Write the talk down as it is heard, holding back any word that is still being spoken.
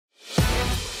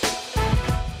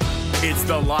It's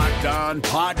the Locked On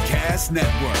Podcast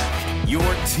Network, your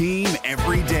team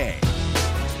every day.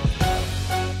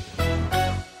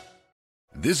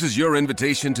 This is your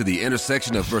invitation to the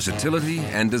intersection of versatility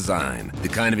and design. The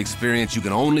kind of experience you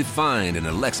can only find in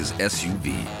a Lexus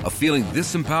SUV. A feeling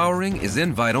this empowering is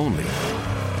invite only.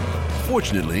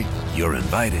 Fortunately, you're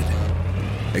invited.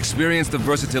 Experience the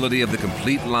versatility of the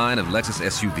complete line of Lexus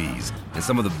SUVs and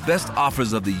some of the best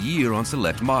offers of the year on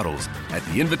select models at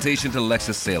the Invitation to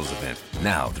Lexus sales event,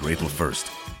 now through April 1st.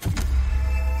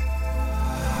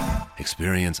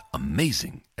 Experience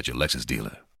amazing at your Lexus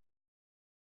dealer.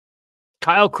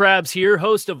 Kyle Krabs here,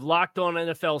 host of Locked On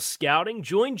NFL Scouting.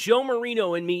 Join Joe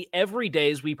Marino and me every day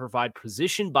as we provide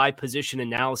position-by-position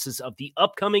analysis of the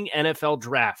upcoming NFL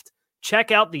Draft.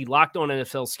 Check out the Locked On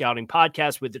NFL Scouting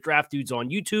podcast with the Draft Dudes on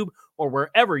YouTube or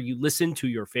wherever you listen to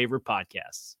your favorite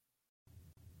podcasts.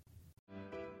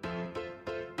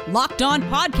 Locked On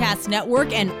Podcast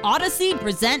Network and Odyssey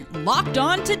present Locked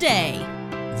On Today.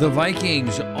 The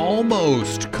Vikings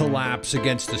almost collapse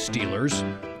against the Steelers.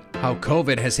 How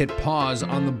COVID has hit pause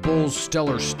on the Bulls'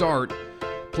 stellar start.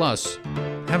 Plus,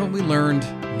 haven't we learned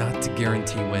not to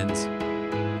guarantee wins?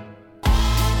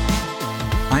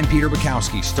 I'm Peter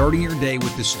Bukowski, starting your day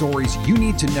with the stories you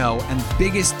need to know and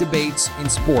biggest debates in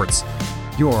sports.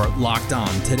 You're Locked On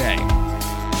Today.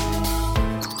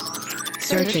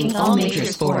 Searching all major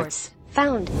sports.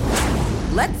 Found.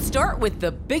 Let's start with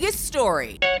the biggest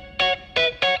story.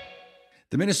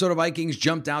 The Minnesota Vikings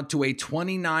jumped out to a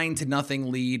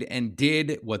 29-0 lead and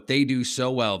did what they do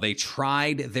so well. They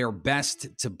tried their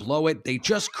best to blow it. They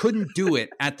just couldn't do it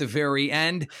at the very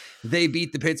end. They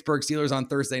beat the Pittsburgh Steelers on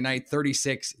Thursday night,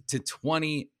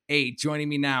 36-28. Joining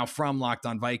me now from Locked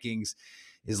On Vikings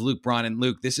is Luke Braun. And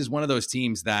Luke, this is one of those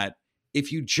teams that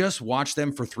if you just watch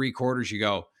them for 3 quarters, you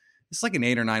go, it's like an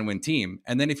 8 or 9 win team.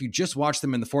 And then if you just watch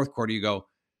them in the fourth quarter, you go,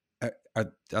 Are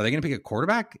they going to pick a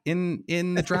quarterback in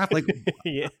the draft? Like,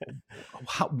 Yeah.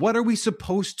 What are we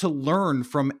supposed to learn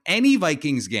from any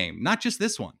Vikings game? Not just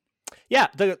this one. Yeah,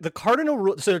 the cardinal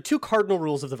rule. So there are 2 cardinal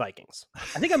rules of the Vikings.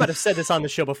 I think I might have said this on the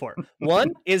show before.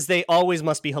 1 is they always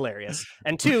must be hilarious,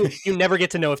 and 2, you never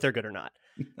get to know if they're good or not.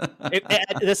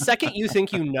 The second you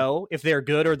think you know if they're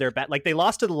good or they're bad, like they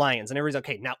lost to the Lions, and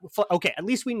everybody's okay. At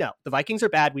least we know the Vikings are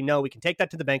bad. We know we can take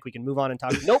that to the bank. We can move on and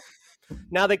talk. Nope.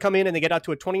 Now they come in and they get out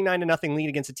to a 29-0 lead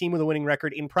against a team with a winning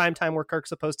record in prime time where Kirk's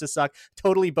supposed to suck.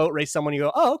 Totally boat race someone. You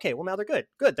go, oh, okay, well now they're good.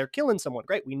 Good. They're killing someone.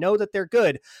 Great. We know that they're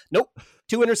good. Nope.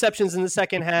 2 interceptions in the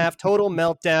second half. Total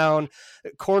meltdown.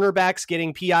 Cornerbacks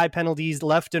getting PI penalties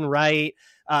left and right.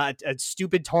 A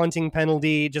stupid taunting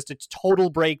penalty, just a total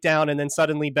breakdown, and then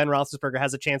suddenly Ben Roethlisberger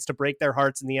has a chance to break their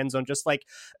hearts in the end zone, just like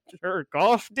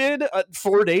Goff did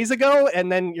 4 days ago, and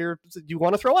then you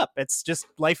want to throw up. It's just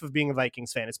life of being a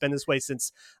Vikings fan. It's been this way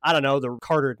since, I don't know, the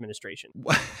Carter administration.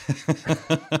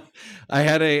 I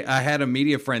had a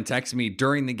media friend text me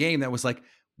during the game that was like,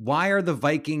 why are the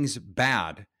Vikings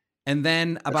bad? And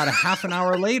then about a half an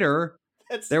hour later,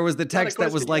 there was the text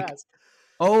that was like,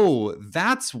 oh,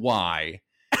 that's why.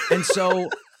 And so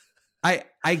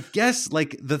I guess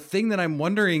like the thing that I'm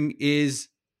wondering is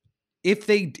if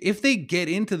they get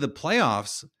into the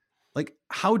playoffs, like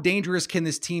how dangerous can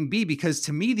this team be? Because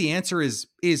to me, the answer is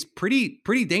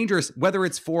pretty dangerous, whether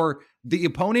it's for the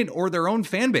opponent or their own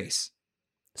fan base.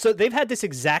 So they've had this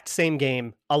exact same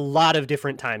game a lot of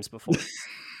different times before.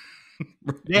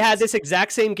 Right. They had this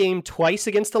exact same game twice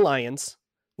against the Lions,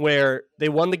 where they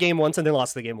won the game once and they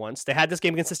lost the game once. They had this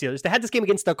game against the Steelers. They had this game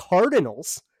against the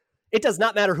Cardinals. It does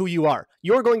not matter who you are.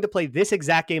 You're going to play this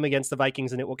exact game against the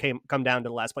Vikings, and it will come down to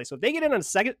the last play. So if they get in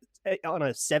on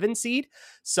a 7 seed,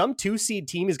 some 2 seed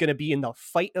team is going to be in the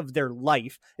fight of their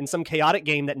life in some chaotic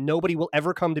game that nobody will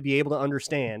ever come to be able to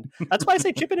understand. That's why I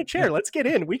say chip in a chair. Let's get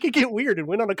in. We could get weird and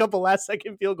win on a couple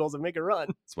last-second field goals and make a run.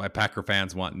 That's why Packer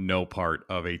fans want no part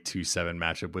of a 2-7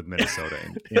 matchup with Minnesota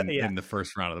in the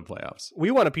first round of the playoffs.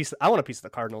 I want a piece of the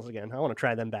Cardinals again. I want to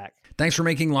try them back. Thanks for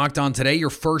making Locked On Today your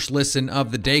first listen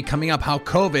of the day. Coming up, how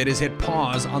COVID has hit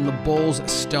pause on the Bulls'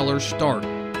 stellar start.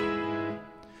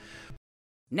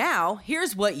 Now,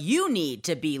 here's what you need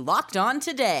to be locked on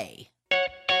today.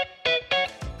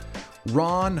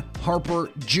 Ron Harper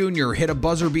Jr. hit a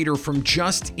buzzer beater from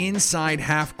just inside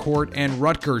half court, and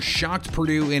Rutgers shocked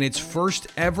Purdue in its first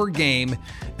ever game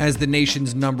as the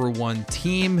nation's #1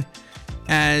 team,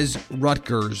 as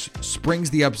Rutgers springs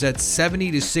the upset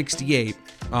 70-68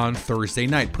 on Thursday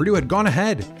night. Purdue had gone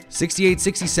ahead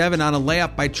 68-67 on a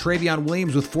layup by Travion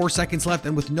Williams with 4 seconds left,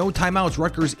 and with no timeouts,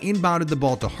 Rutgers inbounded the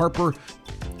ball to Harper,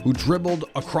 who dribbled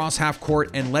across half court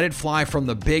and let it fly from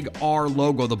the big R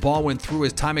logo. The ball went through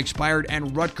as time expired,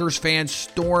 and Rutgers fans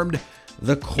stormed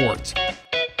the court.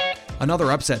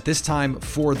 Another upset, this time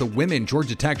for the women.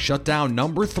 Georgia Tech shut down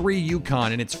number 3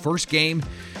 UConn in its first game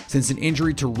since an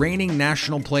injury to reigning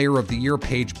National Player of the Year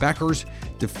Paige Beckers,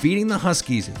 defeating the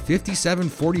Huskies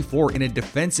 57-44 in a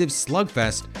defensive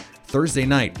slugfest Thursday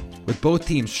night. With both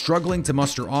teams struggling to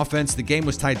muster offense, the game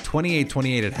was tied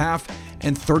 28-28 at half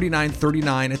and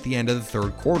 39-39 at the end of the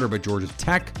third quarter, but Georgia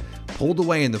Tech pulled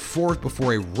away in the fourth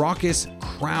before a raucous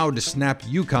crowd to snap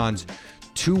UConn's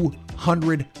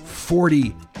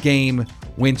 240-game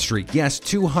win streak. Yes,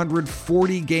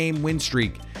 240-game win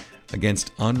streak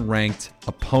against unranked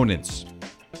opponents.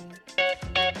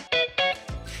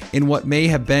 In what may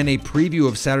have been a preview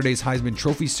of Saturday's Heisman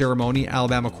Trophy ceremony,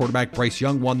 Alabama quarterback Bryce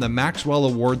Young won the Maxwell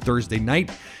Award Thursday night,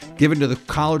 given to the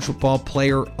College Football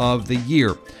Player of the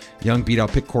Year. Young beat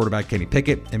out Pitt quarterback Kenny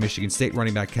Pickett and Michigan State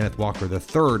running back Kenneth Walker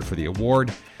III for the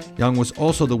award. Young was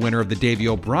also the winner of the Davey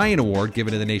O'Brien Award,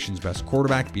 given to the nation's best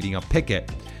quarterback, beating out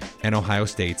Pickett and Ohio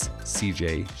State's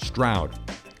C.J. Stroud.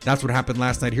 That's what happened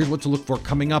last night. Here's what to look for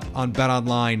coming up on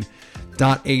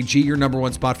BetOnline.ag, your number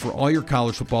one spot for all your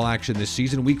college football action this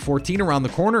season. Week 14 around the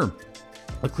corner.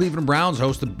 The Cleveland Browns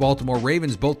host the Baltimore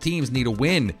Ravens. Both teams need a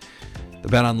win. The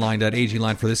BetOnline.ag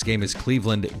line for this game is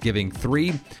Cleveland giving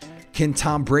 3. Can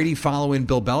Tom Brady follow in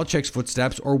Bill Belichick's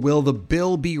footsteps, or will the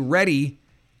Bill be ready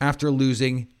after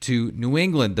losing to New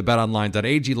England? The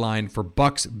BetOnline.ag line for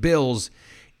Bucks Bills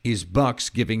is Bucks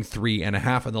giving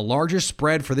 3.5. And the largest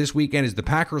spread for this weekend is the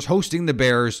Packers hosting the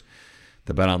Bears.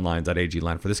 The BetOnline.ag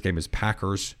line for this game is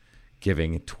Packers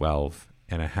giving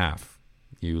 12.5.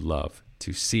 You love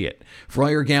to see it. For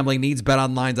all your gambling needs,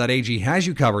 BetOnline.ag has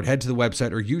you covered. Head to the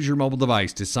website or use your mobile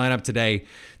device to sign up today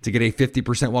to get a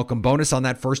 50% welcome bonus on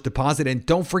that first deposit. And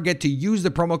don't forget to use the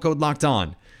promo code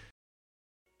LOCKEDON.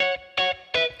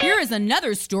 Here is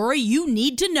another story you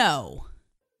need to know.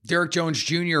 Derek Jones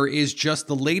Jr. is just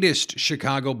the latest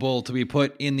Chicago Bull to be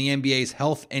put in the NBA's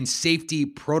health and safety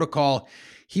protocol.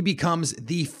 He becomes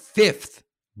the 5th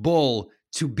Bull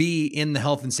to be in the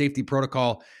health and safety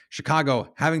protocol.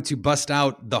 Chicago having to bust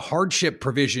out the hardship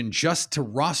provision just to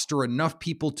roster enough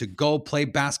people to go play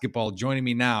basketball. Joining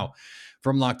me now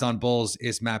from Locked On Bulls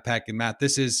is Matt Peck. And Matt,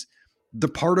 this is the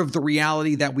part of the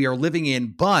reality that we are living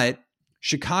in, but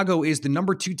Chicago is the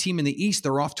number 2 team in the East.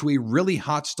 They're off to a really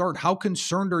hot start. How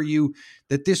concerned are you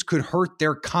that this could hurt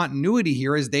their continuity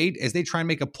here as they try and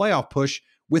make a playoff push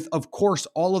with, of course,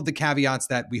 all of the caveats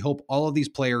that we hope all of these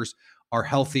players are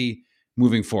healthy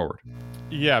moving forward?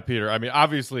 Yeah, Peter. I mean,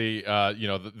 obviously,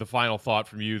 the final thought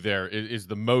from you there is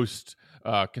the most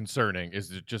concerning, is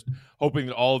just hoping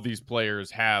that all of these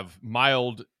players have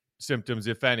mild symptoms,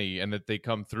 if any, and that they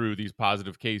come through these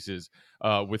positive cases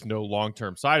with no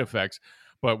long-term side effects.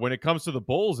 But when it comes to the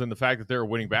Bulls and the fact that they're a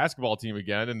winning basketball team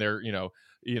again, and they're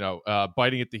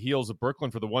biting at the heels of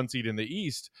Brooklyn for the 1 seed in the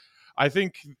East, I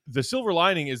think the silver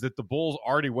lining is that the Bulls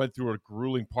already went through a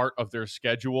grueling part of their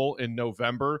schedule in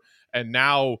November, and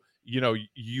now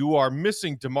you are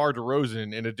missing DeMar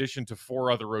DeRozan in addition to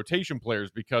 4 other rotation players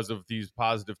because of these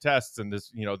positive tests and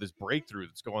this breakthrough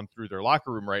that's going through their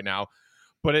locker room right now.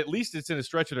 But at least it's in a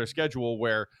stretch of their schedule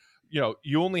where,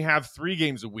 you only have 3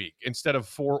 games a week instead of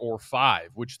 4 or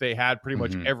 5, which they had pretty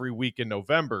much every week in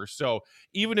November. So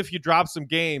even if you drop some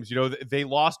games, they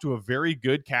lost to a very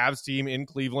good Cavs team in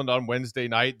Cleveland on Wednesday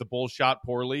night. The Bulls shot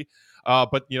poorly.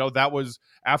 But that was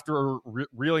after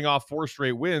reeling off 4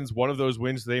 straight wins. One of those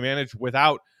wins they managed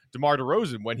without DeMar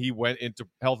DeRozan when he went into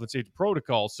health and safety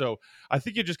protocol. So I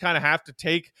think you just kind of have to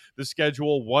take the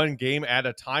schedule 1 game at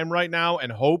a time right now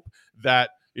and hope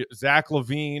that Zach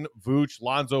LaVine, Vooch,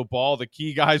 Lonzo Ball, the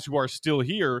key guys who are still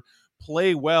here,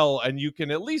 play well, and you can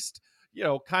at least,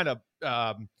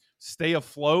 stay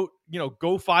afloat,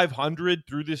 go 500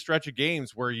 through this stretch of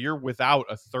games where you're without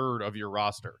a third of your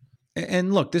roster.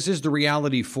 And look, this is the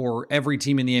reality for every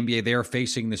team in the NBA. They are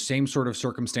facing the same sort of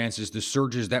circumstances, the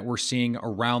surges that we're seeing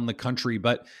around the country.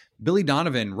 But Billy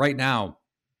Donovan right now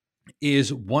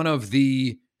is one of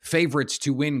the favorites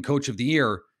to win Coach of the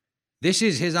Year. This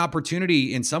is his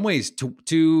opportunity in some ways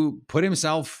to put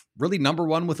himself really number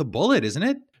 1 with a bullet, isn't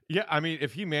it? Yeah, I mean,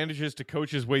 if he manages to coach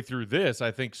his way through this,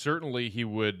 I think certainly he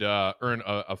would earn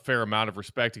a fair amount of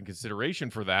respect and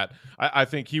consideration for that. I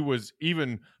think he was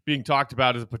even being talked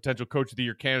about as a potential Coach of the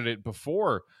Year candidate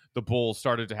before the Bulls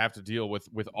started to have to deal with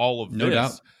all of this. No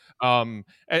doubt.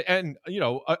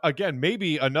 Again,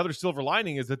 maybe another silver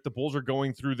lining is that the Bulls are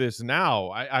going through this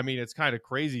now. I mean, it's kind of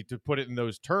crazy to put it in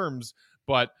those terms,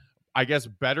 but I guess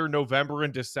better November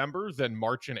and December than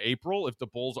March and April if the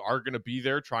Bulls are going to be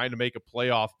there trying to make a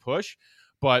playoff push.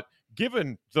 But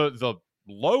given the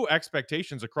low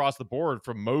expectations across the board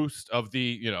from most of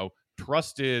the,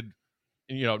 trusted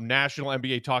national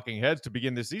NBA talking heads to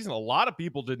begin this season. A lot of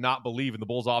people did not believe in the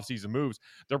Bulls offseason moves.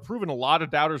 They're proving a lot of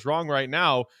doubters wrong right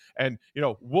now. And,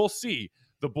 we'll see.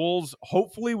 The Bulls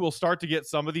hopefully will start to get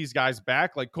some of these guys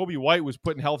back. Like Kobe White was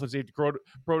put in health and safety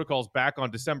protocols back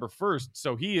on December 1st.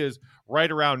 So he is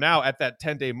right around now at that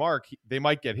 10-day mark. They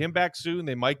might get him back soon.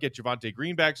 They might get Javonte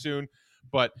Green back soon.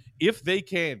 But if they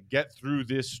can get through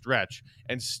this stretch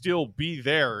and still be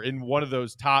there in one of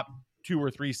those top 2 or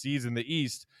 3 seeds in the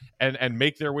East and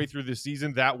make their way through this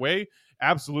season that way,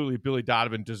 absolutely Billy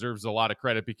Donovan deserves a lot of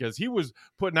credit, because he was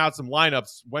putting out some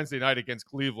lineups Wednesday night against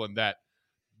Cleveland that,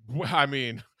 I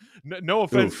mean, no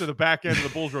offense to the back end of the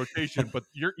Bulls rotation, but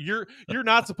you're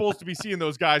not supposed to be seeing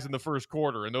those guys in the first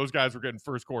quarter, and those guys were getting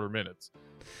first quarter minutes.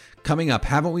 Coming up,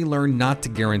 haven't we learned not to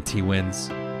guarantee wins?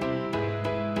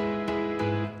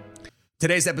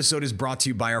 Today's episode is brought to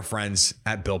you by our friends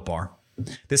at Built Bar.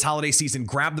 This holiday season,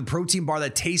 grab the protein bar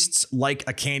that tastes like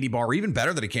a candy bar, or even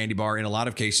better than a candy bar in a lot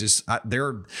of cases.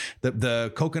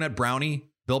 The coconut brownie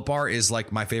Built Bar is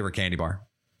like my favorite candy bar.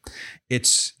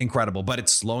 It's incredible, but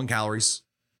it's low in calories,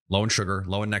 low in sugar,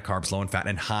 low in net carbs, low in fat,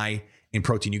 and high in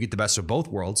protein. You get the best of both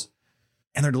worlds,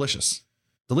 and they're delicious.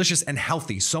 Delicious and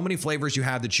healthy. So many flavors you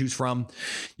have to choose from.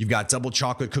 You've got double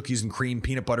chocolate, cookies and cream,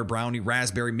 peanut butter brownie,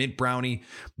 raspberry, mint brownie,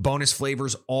 bonus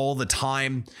flavors all the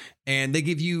time. And they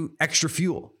give you extra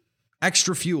fuel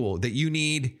that you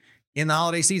need in the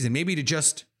holiday season. Maybe to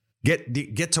just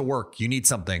get to work. You need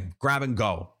something, grab and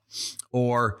go,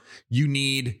 or you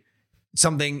need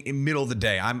something in the middle of the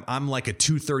day. I'm like a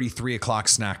 2:30, 3 o'clock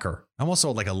snacker. I'm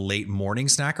also like a late morning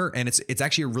snacker. And it's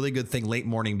actually a really good thing late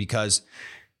morning, because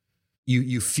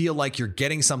you feel like you're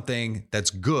getting something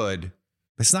that's good,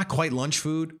 but it's not quite lunch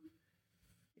food.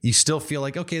 You still feel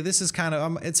like, okay, this is kind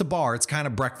of, it's a bar. It's kind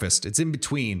of breakfast. It's in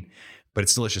between, but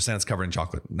it's delicious and it's covered in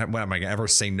chocolate. When am I going to ever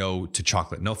say no to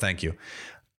chocolate? No, thank you.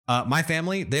 My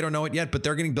family, they don't know it yet, but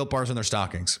they're getting Built Bars in their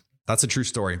stockings. That's a true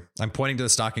story. I'm pointing to the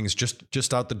stockings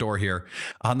just out the door here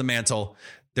on the mantle.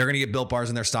 They're going to get Built Bars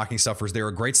in their stocking stuffers. They're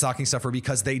a great stocking stuffer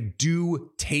because they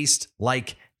do taste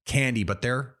like candy, but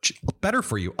they're better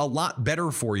for you, a lot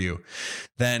better for you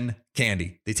than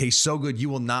candy. They taste so good, you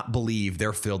will not believe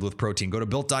they're filled with protein. Go to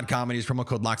built.com and use promo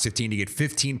code LOCKS15 to get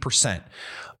 15%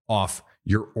 off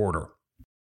your order.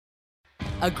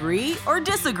 Agree or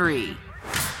disagree?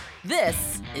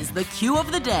 This is the cue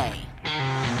of the day.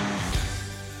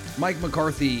 Mike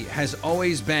McCarthy has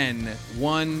always been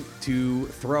one to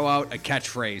throw out a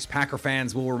catchphrase. Packer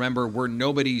fans will remember, we're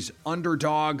nobody's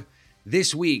underdog.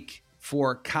 This week,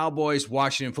 for Cowboys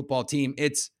Washington football team,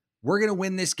 it's we're going to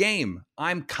win this game.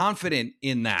 I'm confident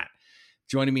in that.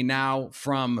 Joining me now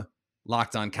from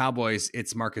Locked On Cowboys,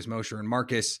 it's Marcus Mosher. And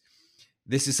Marcus,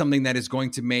 this is something that is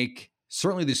going to make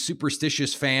certainly the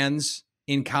superstitious fans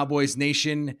in Cowboys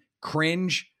Nation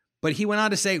cringe. But he went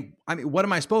on to say, I mean, what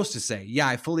am I supposed to say? Yeah,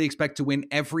 I fully expect to win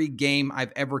every game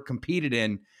I've ever competed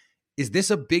in. Is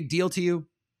this a big deal to you?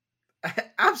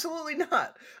 Absolutely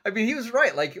not. I mean, he was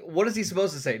right. Like, what is he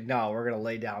supposed to say? No, we're going to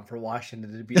lay down for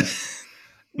Washington to beat us.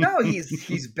 No,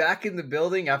 he's back in the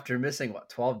building after missing,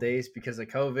 12 days because of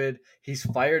COVID. He's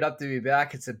fired up to be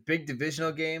back. It's a big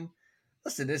divisional game.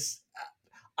 Listen,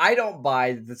 I don't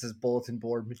buy that this is bulletin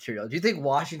board material. Do you think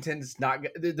Washington's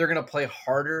they're going to play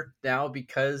harder now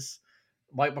because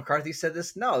Mike McCarthy said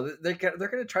this? No, they're going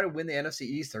to try to win the NFC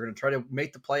East. They're going to try to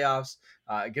make the playoffs,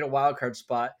 get a wild card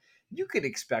spot. You could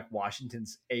expect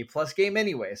Washington's A-plus game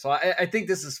anyway. So I think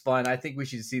this is fun. I think we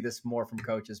should see this more from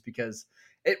coaches because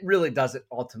it really doesn't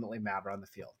ultimately matter on the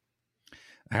field.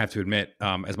 I have to admit,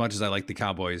 as much as I like the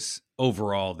Cowboys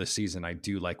overall this season, I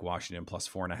do like Washington plus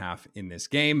 4.5 in this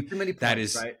game. Too many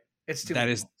points, right? It's too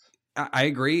many points. I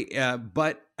agree.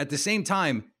 But at the same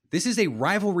time, this is a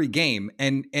rivalry game,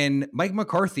 and Mike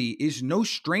McCarthy is no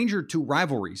stranger to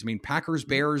rivalries. I mean,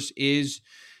 Packers-Bears is,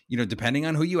 depending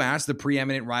on who you ask, the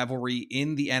preeminent rivalry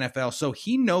in the NFL. So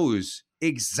he knows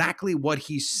exactly what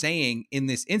he's saying in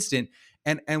this instant.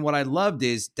 And what I loved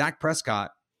is Dak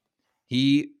Prescott,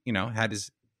 he, had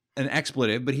an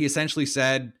expletive, but he essentially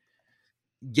said,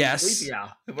 yes. Yeah,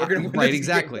 we're going to win right,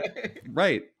 exactly.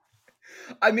 Right.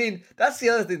 I mean, that's the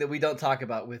other thing that we don't talk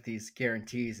about with these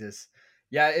guarantees is,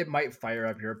 yeah, it might fire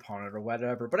up your opponent or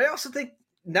whatever. But I also think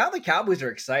now the Cowboys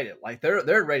are excited. Like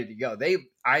they're ready to go.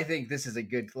 I think this is a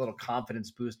good little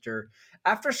confidence booster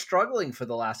after struggling for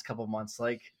the last couple months.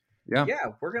 Like, yeah,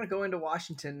 we're going to go into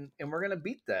Washington and we're going to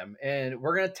beat them, and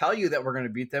we're going to tell you that we're going to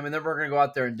beat them, and then we're going to go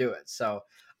out there and do it. So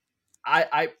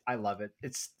I love it.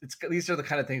 It's these are the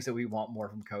kind of things that we want more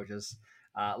from coaches.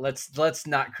 Let's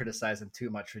not criticize them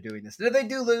too much for doing this. And if they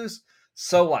do lose,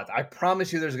 so what? I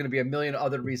promise you there's going to be a million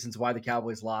other reasons why the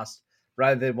Cowboys lost.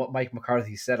 rather than what Mike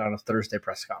McCarthy said on a Thursday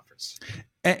press conference.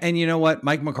 And you know what,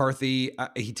 Mike McCarthy,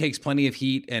 he takes plenty of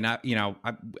heat, and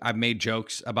I've made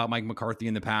jokes about Mike McCarthy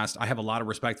in the past. I have a lot of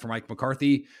respect for Mike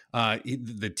McCarthy.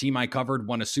 The team I covered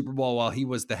won a Super Bowl while he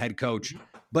was the head coach,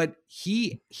 but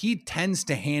he tends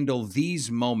to handle these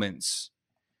moments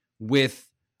with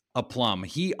aplomb.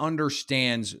 He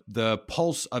understands the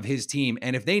pulse of his team,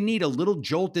 and if they need a little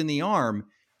jolt in the arm,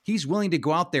 he's willing to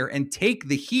go out there and take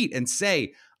the heat and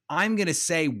say, I'm going to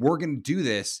say we're going to do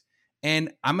this,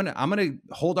 and I'm going to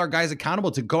hold our guys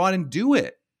accountable to go out and do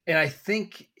it. And I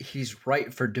think he's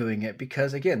right for doing it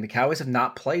because, again, the Cowboys have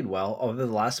not played well over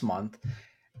the last month.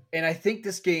 And I think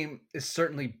this game is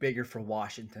certainly bigger for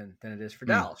Washington than it is for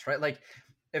Dallas, right? Like,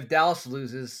 if Dallas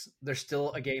loses, they're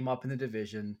still a game up in the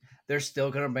division. They're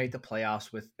still going to make the playoffs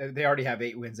they already have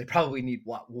 8 wins. They probably need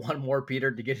one more,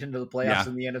 Peter, to get into the playoffs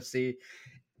in the NFC.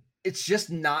 It's just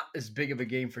not as big of a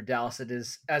game for Dallas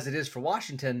as it is for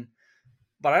Washington.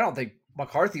 But I don't think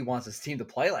McCarthy wants his team to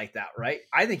play like that, right?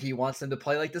 I think he wants them to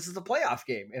play like this is a playoff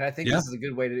game. And I think this is a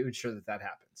good way to ensure that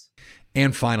happens.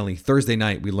 And finally, Thursday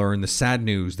night, we learned the sad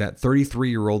news that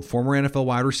 33-year-old former NFL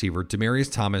wide receiver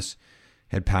Demaryius Thomas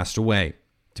had passed away.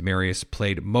 Demaryius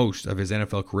played most of his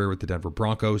NFL career with the Denver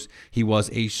Broncos. He was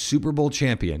a Super Bowl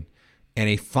champion and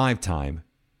a 5-time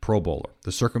Pro Bowler.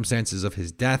 The circumstances of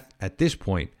his death at this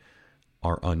point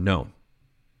are unknown.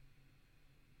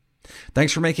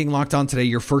 Thanks for making Locked On Today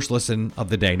your first listen of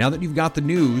the day. Now that you've got the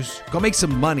news, go make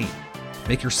some money.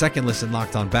 Make your second listen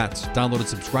Locked On Bets. Download and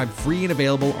subscribe free and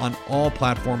available on all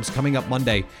platforms. Coming up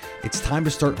Monday, it's time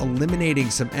to start eliminating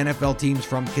some NFL teams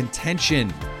from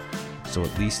contention. So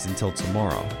at least until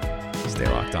tomorrow, stay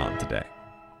locked on today.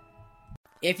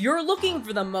 If you're looking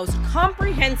for the most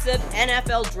comprehensive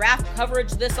NFL draft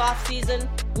coverage this offseason,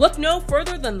 look no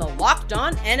further than the Locked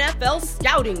On NFL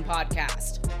Scouting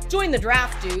Podcast. Join the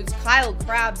draft dudes, Kyle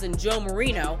Krabs and Joe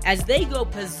Marino, as they go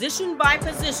position by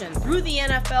position through the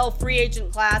NFL free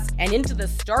agent class and into the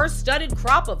star-studded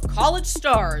crop of college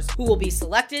stars who will be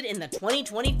selected in the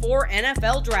 2024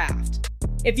 NFL Draft.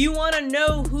 If you want to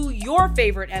know who your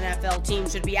favorite NFL team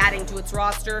should be adding to its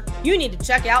roster, you need to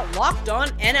check out Locked On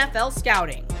NFL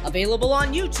Scouting, available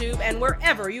on YouTube and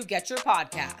wherever you get your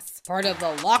podcasts. Part of the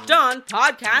Locked On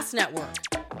Podcast Network,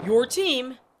 your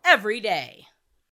team every day.